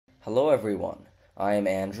Hello everyone, I am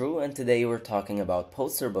Andrew and today we're talking about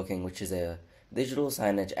PosterBooking, which is a digital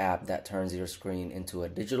signage app that turns your screen into a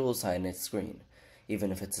digital signage screen,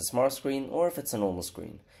 even if it's a smart screen or if it's a normal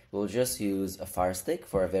screen. We'll just use a Fire Stick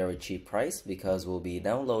for a very cheap price because we'll be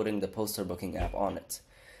downloading the PosterBooking app on it.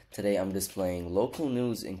 Today I'm displaying local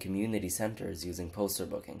news in community centers using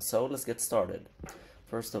PosterBooking, so let's get started.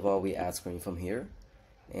 First of all, we add screen from here,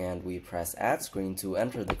 and we press add screen to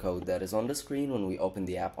enter the code that is on the screen when we open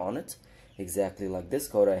the app on it, exactly like this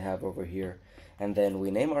code I have over here. And then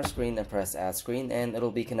we name our screen and press add screen, and it'll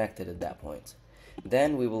be connected at that point.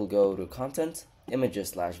 Then we will go to content,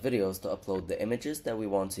 images/videos to upload the images that we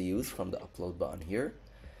want to use from the upload button here.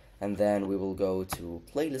 And then we will go to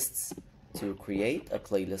playlists to create a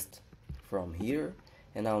playlist from here,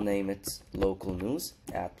 and I'll name it local news,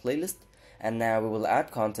 add playlist. And now we will add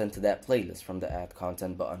content to that playlist from the add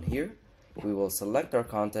content button here. We will select our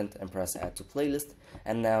content and press add to playlist,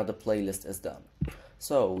 and now the playlist is done.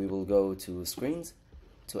 So we will go to screens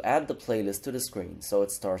to add the playlist to the screen so it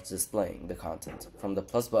starts displaying the content. From the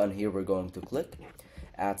plus button here, we're going to click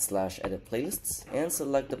add/edit playlists and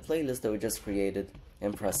select the playlist that we just created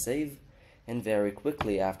and press save. And very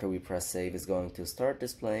quickly after we press save, it's going to start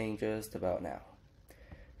displaying just about now.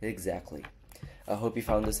 Exactly. I hope you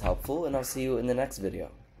found this helpful, and I'll see you in the next video.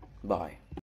 Bye.